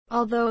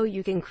Although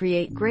you can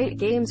create great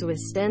games with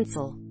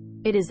Stencyl,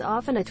 it is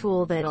often a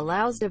tool that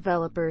allows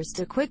developers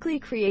to quickly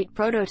create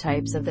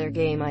prototypes of their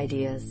game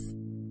ideas.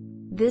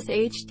 This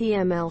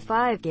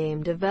HTML5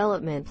 game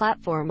development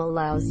platform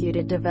allows you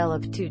to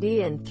develop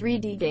 2D and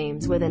 3D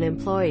games with an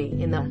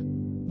employee in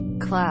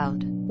the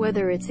cloud.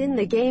 Whether it's in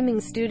the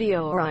gaming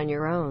studio or on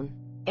your own,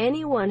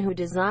 anyone who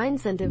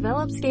designs and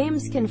develops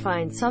games can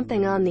find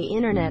something on the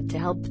internet to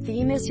help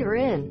themes you're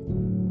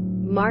in.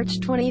 March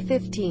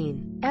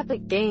 2015,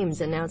 Epic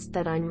Games announced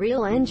that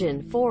Unreal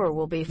Engine 4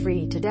 will be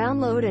free to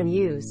download and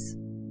use.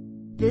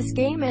 This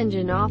game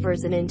engine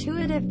offers an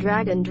intuitive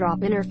drag-and-drop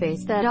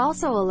interface that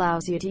also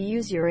allows you to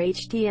use your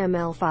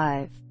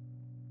HTML5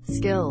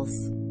 skills.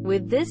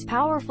 With this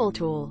powerful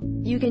tool,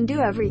 you can do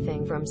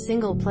everything from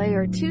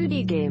single-player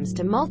 2D games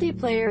to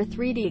multiplayer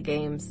 3D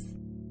games.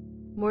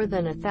 More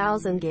than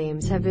 1,000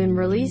 games have been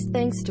released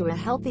thanks to a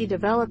healthy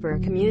developer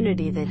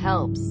community that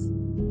helps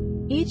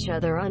each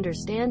other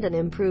understand and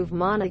improve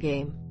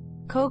monogame.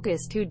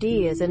 Cocos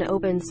 2D is an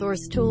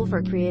open-source tool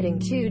for creating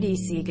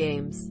 2D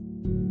games.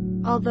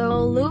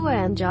 Although Lua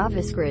and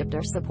JavaScript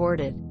are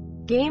supported,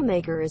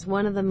 GameMaker is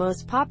one of the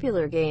most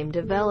popular game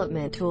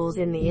development tools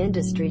in the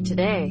industry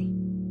today.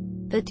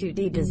 The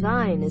 2D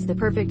design is the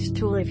perfect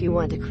tool if you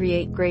want to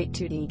create great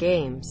 2D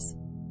games.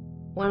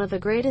 One of the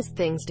greatest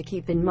things to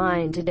keep in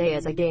mind today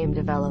as a game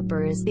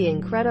developer is the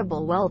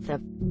incredible wealth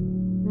of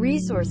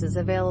resources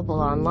available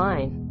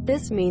online.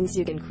 This means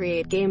you can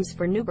create games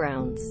for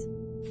Newgrounds,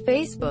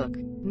 Facebook,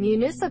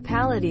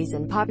 municipalities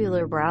and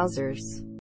popular browsers.